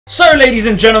So ladies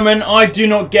and gentlemen, I do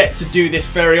not get to do this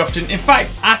very often, in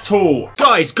fact at all.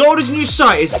 Guys, Gold's new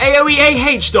site is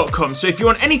aoeah.com, so if you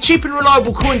want any cheap and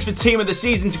reliable coins for team of the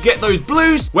season to get those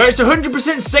blues, where it's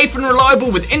 100% safe and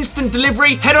reliable with instant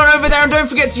delivery, head on over there and don't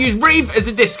forget to use REEV as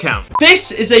a discount.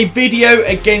 This is a video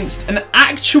against an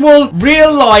actual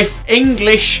real life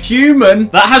English human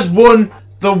that has won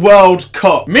the World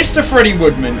Cup. Mr. Freddie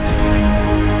Woodman.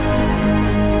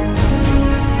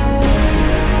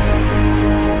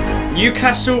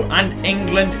 Newcastle and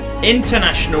England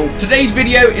international. Today's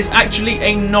video is actually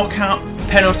a knockout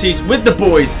penalties with the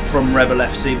boys from Rebel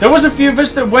FC. There was a few of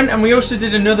us that went, and we also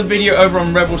did another video over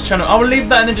on Rebel's channel. I will leave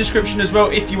that in the description as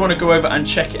well if you want to go over and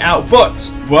check it out.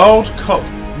 But World Cup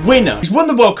winner. He's won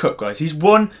the World Cup, guys. He's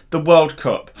won the World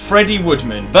Cup. Freddie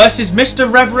Woodman versus Mr.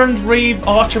 Reverend REEV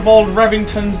Archibald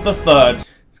Revingtons III.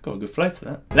 It's got a good flow to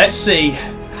that. Let's see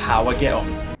how I get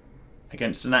on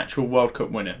against an actual World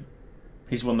Cup winner.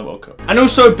 He's won the World Cup. And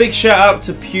also a big shout out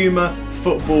to Puma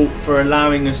Football for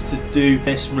allowing us to do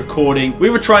this recording. We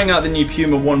were trying out the new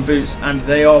Puma ONE boots and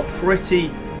they are pretty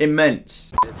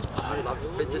immense.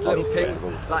 Just little things,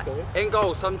 like in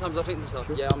goal sometimes I think to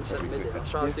myself, yeah, I'm centre mid, I'm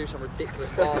trying to do some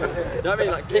ridiculous pass. You know what I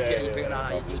mean? Like kick it and you think, nah,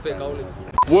 you're just a bit goalie.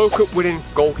 World Cup winning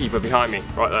goalkeeper behind me,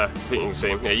 right there. I think you can see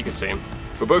him. Yeah, you can see him.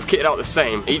 We're both kitted out the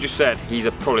same. He just said he's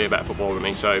probably a better footballer than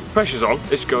me, so pressure's on.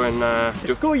 Let's go and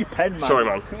just call you pen, man. Sorry,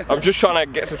 man. I'm just trying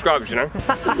to get subscribers, you know.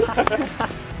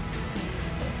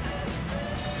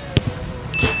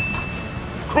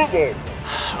 Come on.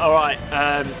 All right,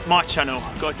 my channel.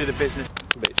 Got to do the business.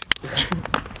 Bitch.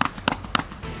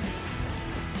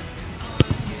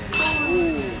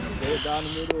 Down the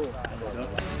middle.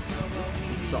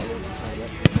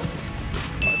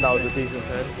 That was a decent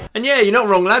head. And yeah, you're not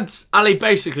wrong, lads. Ali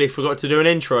basically forgot to do an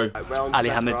intro. Ali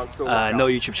Hamid, no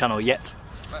YouTube channel yet.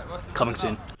 Coming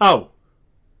soon. Oh.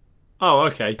 Oh,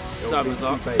 okay. Sam is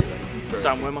up.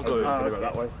 Sam, where am I going?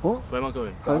 What? Where am I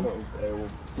going?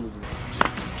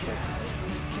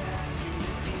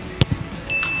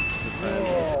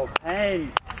 Oh,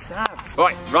 pen. Sabs.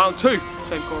 Right, round two.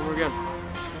 Same corner again.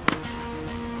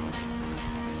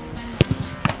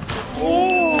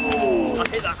 Oh! I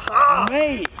hit that hard!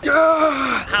 Mate!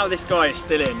 Yeah. How this guy is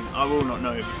still in, I will not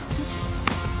know.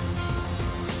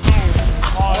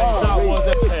 Oh, that was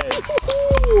a pen.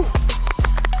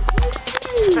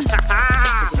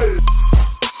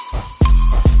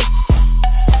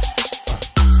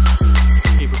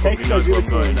 Keeper probably knows where I'm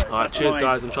going. Alright, cheers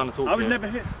guys, I'm trying to talk to you. I was never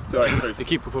hit. Sorry. The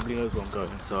keeper probably knows where I'm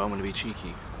going, so I'm going to be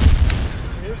cheeky.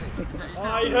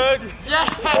 I heard it. Yeah!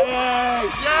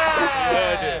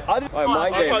 Yeah! Alright,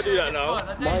 mind games. I can't do that now.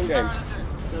 Mind games.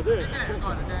 I'll do it.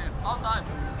 I'm done.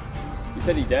 You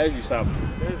said he dares you, Sam.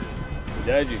 He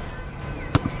dares you.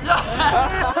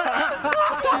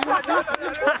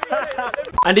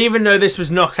 And even though this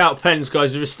was knockout pens,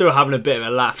 guys, we were still having a bit of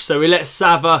a laugh. So we let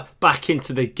Sava back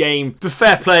into the game. But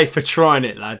fair play for trying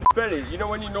it, lad. Freddie, you know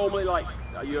when you normally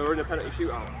you're in a penalty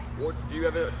shootout, what do you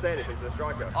ever say anything to the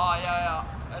striker? Oh yeah.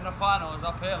 In the final, I was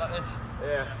up here like this.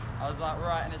 Yeah. I was like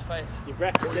right in his face. Your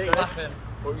breath stinks.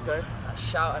 What you say? Like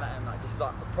shouting at him, like just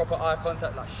like proper eye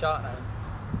contact, like shouting at him.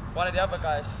 One of the other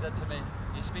guys said to me,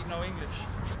 "You speak no English."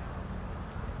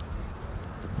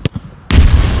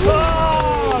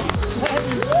 Oh!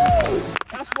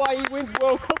 That's why he wins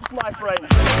World Cups, my friend.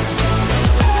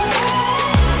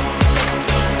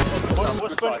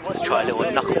 Let's try a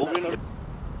little knuckle.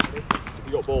 If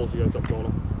you got balls, you go top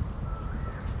corner.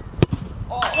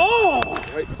 Oh!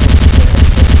 Right.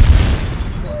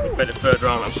 Better third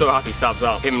round. I'm so happy Sab's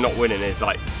out. Him not winning is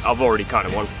like, I've already kind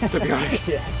of won, to be honest.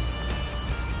 Yeah.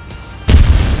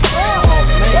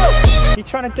 Oh, you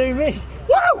trying to do me?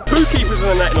 Woo! Two keepers in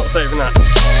the net not saving that.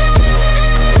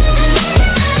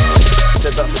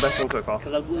 Said that's the best one so far.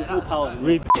 Because I've got full power.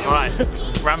 Alright,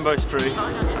 Rambo's through.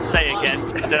 I'll say it again.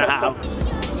 I don't know how.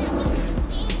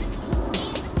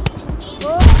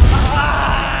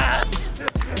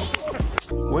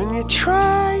 When you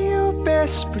try your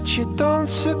best but you don't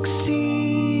succeed.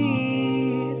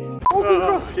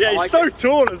 Yeah, he's so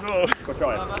tall as well. Go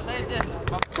try it. I say this.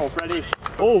 Go on, Freddie.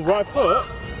 Oh, right foot.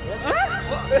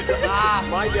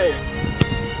 My game.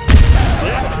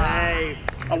 Hey.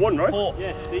 I won, right?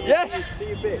 Yeah. Yes! See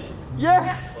you bit.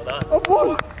 Yes! Well done. I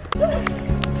won!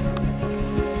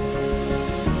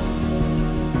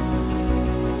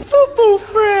 Football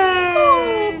friends!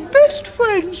 Oh, best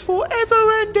friends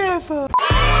forever and ever.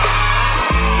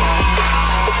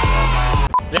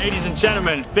 Ladies and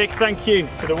gentlemen, big thank you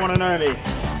to the one and only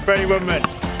Freddie Woodman.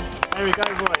 There we go,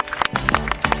 boys.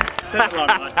 That's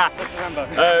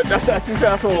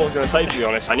all I was going to say, to be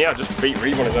honest. And yeah, I just beat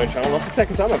REEV on his own channel. That's the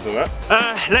second time I've done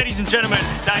that. Ladies and gentlemen,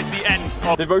 that is the end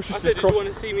of... They both just did did you want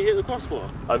to see me hit the crossbar?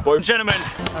 both... Gentlemen,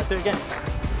 I'll do it again.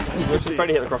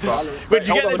 Freddie hit the crossbar. did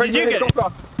you get it?